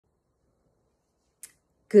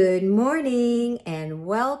Good morning and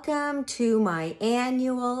welcome to my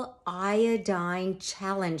annual iodine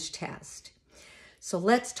challenge test. So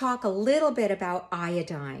let's talk a little bit about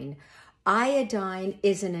iodine. Iodine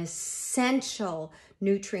is an essential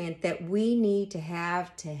nutrient that we need to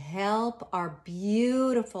have to help our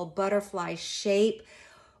beautiful butterfly shape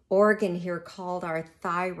organ here called our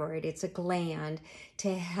thyroid. It's a gland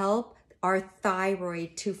to help our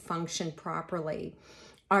thyroid to function properly.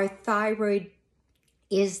 Our thyroid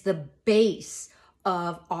is the base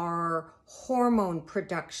of our hormone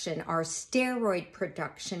production, our steroid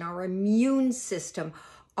production, our immune system,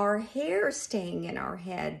 our hair staying in our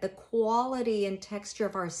head, the quality and texture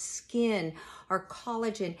of our skin, our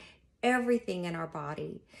collagen, everything in our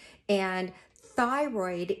body. And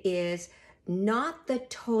thyroid is not the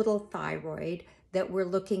total thyroid that we're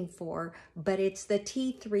looking for, but it's the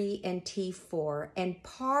T3 and T4. And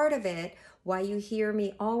part of it, why you hear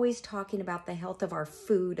me always talking about the health of our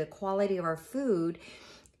food, the quality of our food,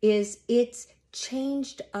 is it's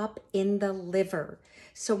changed up in the liver.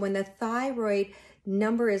 So when the thyroid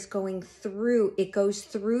number is going through, it goes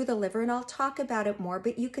through the liver, and I'll talk about it more,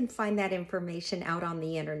 but you can find that information out on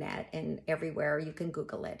the internet and everywhere. You can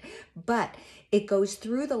Google it. But it goes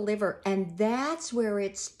through the liver, and that's where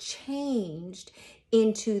it's changed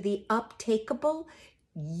into the uptakeable,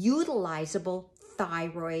 utilizable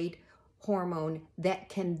thyroid hormone that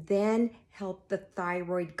can then help the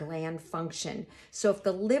thyroid gland function. So if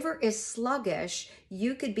the liver is sluggish,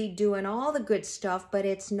 you could be doing all the good stuff, but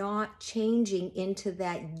it's not changing into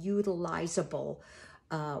that utilizable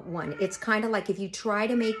one. It's kind of like if you try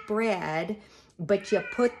to make bread, but you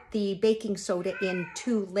put the baking soda in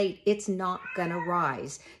too late, it's not gonna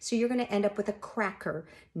rise. So you're gonna end up with a cracker,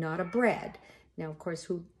 not a bread. Now, of course,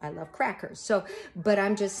 I love crackers. But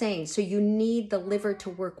I'm just saying, so you need the liver to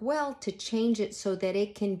work well to change it so that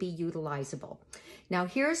it can be utilizable. Now,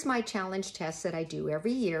 here's my challenge test that I do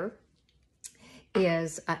every year.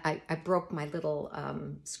 I broke my little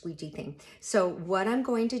squeegee thing. So what I'm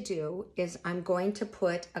going to do is I'm going to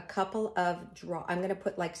put a couple of I'm going to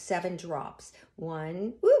put like 7 drops.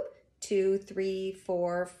 1, 2, 3,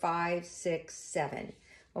 4, 5, 6, 7.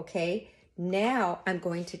 Okay. Now I'm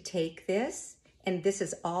going to take this, and this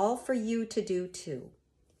is all for you to do too.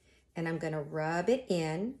 And I'm going to rub it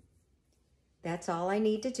in. That's all I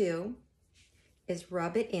need to do is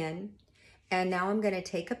rub it in. And now I'm going to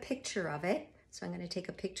take a picture of it. So I'm going to take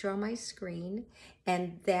a picture on my screen,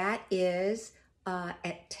 and that is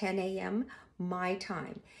at 10 a.m. my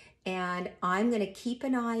time. And I'm going to keep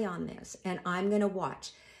an eye on this, and I'm going to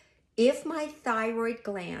watch. If my thyroid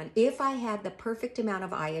gland, if I had the perfect amount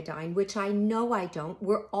of iodine, which I know I don't,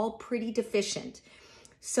 we're all pretty deficient.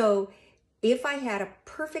 So if I had a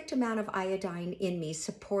perfect amount of iodine in me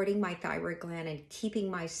supporting my thyroid gland and keeping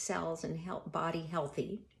my cells and body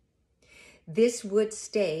healthy, this would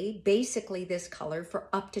stay basically this color for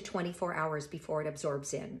up to 24 hours before it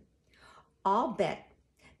absorbs in. I'll bet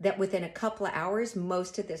that within a couple of hours,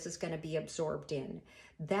 most of this is going to be absorbed in.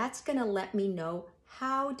 That's going to let me know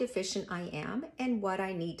how deficient I am and what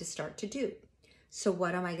I need to start to do. So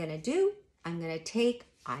what am I going to do? I'm going to take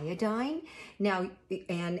iodine now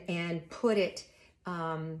and put it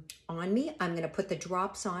on me. I'm going to put the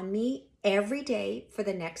drops on me every day for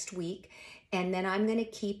the next week. And then I'm going to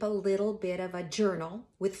keep a little bit of a journal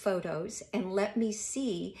with photos and let me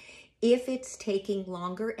see if it's taking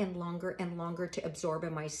longer and longer and longer to absorb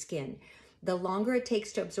in my skin. The longer it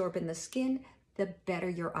takes to absorb in the skin, the better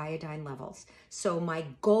your iodine levels. So my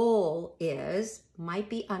goal might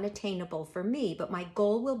be unattainable for me, but my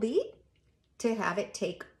goal will be to have it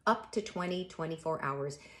take up to 24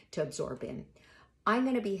 hours to absorb in. I'm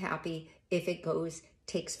going to be happy if it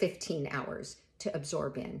takes 15 hours to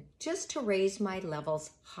absorb in, just to raise my levels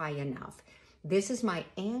high enough. This is my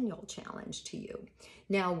annual challenge to you.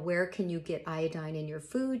 Now, where can you get iodine in your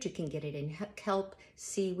food? You can get it in kelp,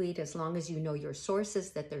 seaweed, as long as you know your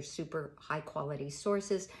sources, that they're super high quality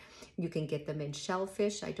sources. You can get them in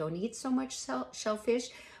shellfish. I don't eat so much shellfish,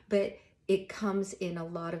 but it comes in a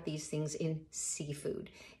lot of these things in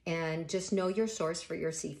seafood. And just know your source for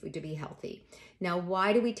your seafood to be healthy. Now,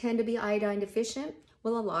 why do we tend to be iodine deficient?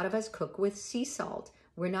 Well, a lot of us cook with sea salt.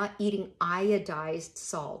 We're not eating iodized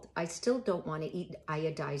salt. I still don't want to eat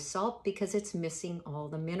iodized salt because it's missing all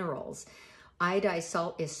the minerals. Iodized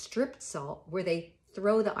salt is stripped salt where they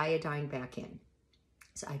throw the iodine back in.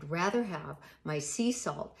 So I'd rather have my sea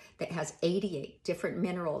salt that has 88 different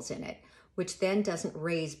minerals in it, which then doesn't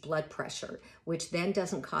raise blood pressure, which then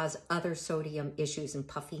doesn't cause other sodium issues and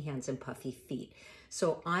puffy hands and puffy feet.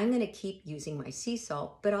 So I'm going to keep using my sea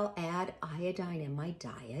salt, but I'll add iodine in my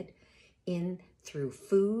diet in through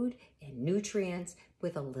food and nutrients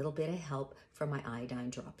with a little bit of help from my iodine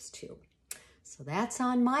drops too. So that's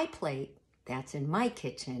on my plate. That's in my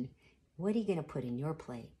kitchen. What are you going to put in your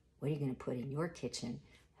plate? What are you going to put in your kitchen?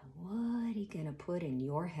 And what are you going to put in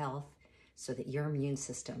your health so that your immune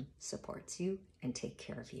system supports you and takes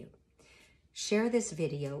care of you? Share this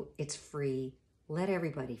video. It's free. Let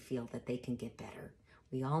everybody feel that they can get better.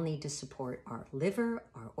 We all need to support our liver,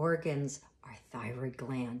 our organs, our thyroid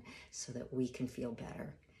gland so that we can feel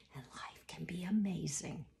better. And life can be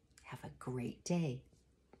amazing. Have a great day.